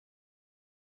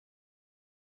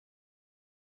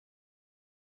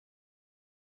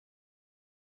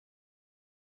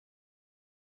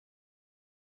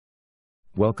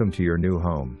Welcome to your new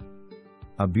home.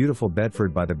 A beautiful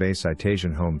Bedford-By-The-Bay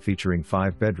Citacion home featuring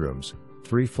 5 bedrooms,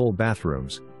 3 full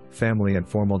bathrooms, family and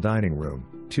formal dining room,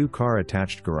 2-car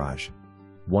attached garage.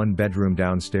 1 bedroom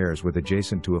downstairs with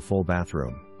adjacent to a full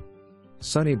bathroom.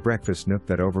 Sunny breakfast nook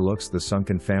that overlooks the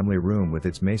sunken family room with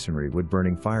its masonry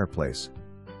wood-burning fireplace.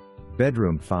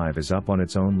 Bedroom 5 is up on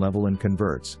its own level and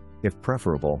converts, if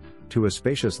preferable, to a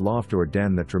spacious loft or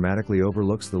den that dramatically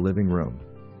overlooks the living room.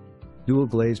 Dual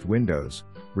glazed windows,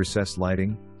 recessed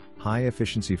lighting,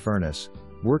 high-efficiency furnace,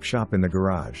 workshop in the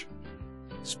garage.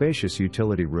 Spacious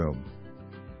utility room.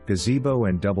 Gazebo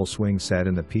and double swing set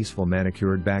in the peaceful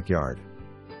manicured backyard.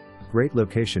 Great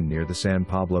location near the San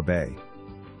Pablo Bay.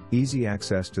 Easy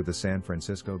access to the San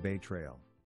Francisco Bay Trail.